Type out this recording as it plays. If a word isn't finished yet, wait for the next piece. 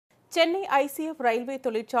Chennai ICF railway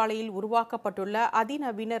தொழிற்சாலையில் உருவாக்கப்பட்டுள்ள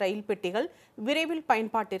அதிநவீன ரயில் பெட்டிகள் விரைவில்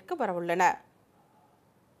பயன்பாட்டிற்கு வரவுள்ளன.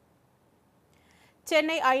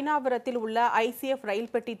 சென்னை ஐனாவரத்தில் உள்ள ICF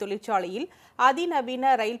ரயில் பெட்டி தொழிற்சாலையில்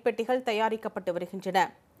அதிநவீன ரயில் பெட்டிகள் தயாரிக்கப்பட்டு வருகின்றன.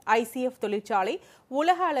 ICF தொழிற்சாலை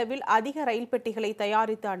உலக அளவில் அதிக ரயில் பெட்டிகளை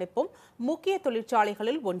தயாரித்து அனுப்பும் முக்கிய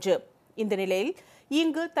தொழிற்சாலைகளில் ஒன்று. இந்த நிலையில்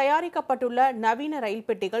இங்கு தயாரிக்கப்பட்டுள்ள நவீன ரயில்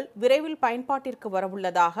பெட்டிகள் விரைவில் பயன்பாட்டிற்கு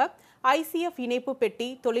வரவுள்ளதாக ICF இணைப்பு பெட்டி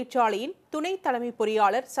தொழிற்சாலையின் துணை தலைமை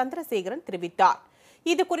பொறியாளர் சந்திரசேகரன் தெரிவித்தார்.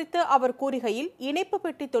 இதுகுறித்து அவர் கூறுகையில், இணைப்பு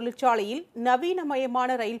பெட்டி தொழிற்சாலையில்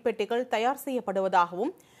நவீனமயமான ரயில் பெட்டிகள் தயார்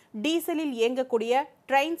செய்யப்படுவதாகவும் டீசலில் இயங்கக்கூடிய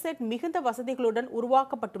ட்ரெயின் செட் மிகுந்த வசதிகளுடன்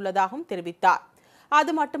உருவாக்கப்பட்டுள்ளதாகவும் தெரிவித்தார்.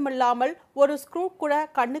 அது மட்டுமல்லாமல் ஒரு ஸ்க்ரூ கூட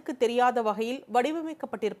கண்ணுக்கு தெரியாத வகையில்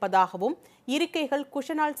வடிவமைக்கப்பட்டிருப்பதாகவும், இருக்கைகள்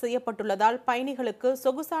குஷனால் செய்யப்பட்டுள்ளதால் பயணிகளுக்கு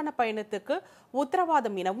சொகுசான பயணத்துக்கு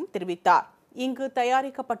உத்தரவாதம் எனவும் தெரிவித்தார். இங்கு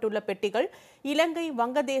தயாரிக்கப்பட்டுள்ள பெட்டிகள் இலங்கை,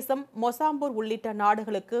 வங்கதேசம், மொசாம்பூர் உள்ளிட்ட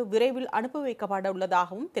நாடுகளுக்கு விரைவில் அனுப்பி வைக்கப்பட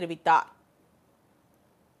உள்ளதாகவும் தெரிவித்தார்.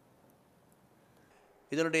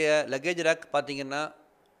 இதனுடைய லக்கேஜ் ரேக் பார்த்தீங்கன்னா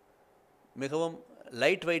மிகவும்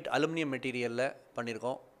லைட் வெயிட் அலுமினியம் மெட்டீரியலில்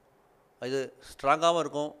பண்ணியிருக்கோம். இது ஸ்ட்ராங்காகவும்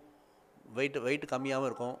இருக்கும், வெயிட் கம்மியாகவும்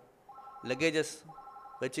இருக்கும், லக்கேஜஸ்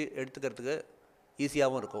வச்சு எடுத்துக்கிறதுக்கு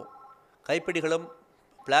ஈஸியாகவும் இருக்கும். கைப்பிடிகளும்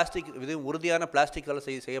பிளாஸ்டிக், இதுவும் உறுதியான பிளாஸ்டிக்கால்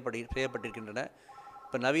செய்யப்பட்டிருக்கின்றன.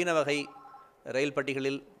 இப்போ நவீன வகை ரயில்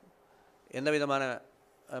பெட்டிகளில் எந்த விதமான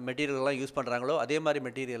மெட்டீரியல்லாம் யூஸ் பண்ணுறாங்களோ அதே மாதிரி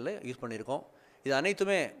மெட்டீரியலில் யூஸ் பண்ணியிருக்கோம். இது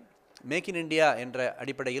அனைத்துமே மேக் இன் இந்தியா என்ற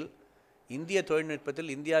அடிப்படையில் இந்திய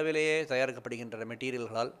தொழில்நுட்பத்தில் இந்தியாவிலேயே தயாரிக்கப்படுகின்ற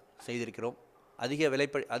மெட்டீரியல்களால் செய்திருக்கிறோம். அதிக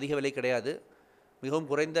விலை கிடையாது, மிகவும்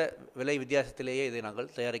குறைந்த விலை வித்தியாசத்திலேயே இதை நாங்கள்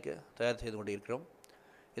தயார் செய்து கொண்டிருக்கிறோம்.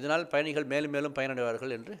 இதனால் பயணிகள் மேலும் மேலும்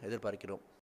பயனடைவார்கள் என்று எதிர்பார்க்கிறோம்.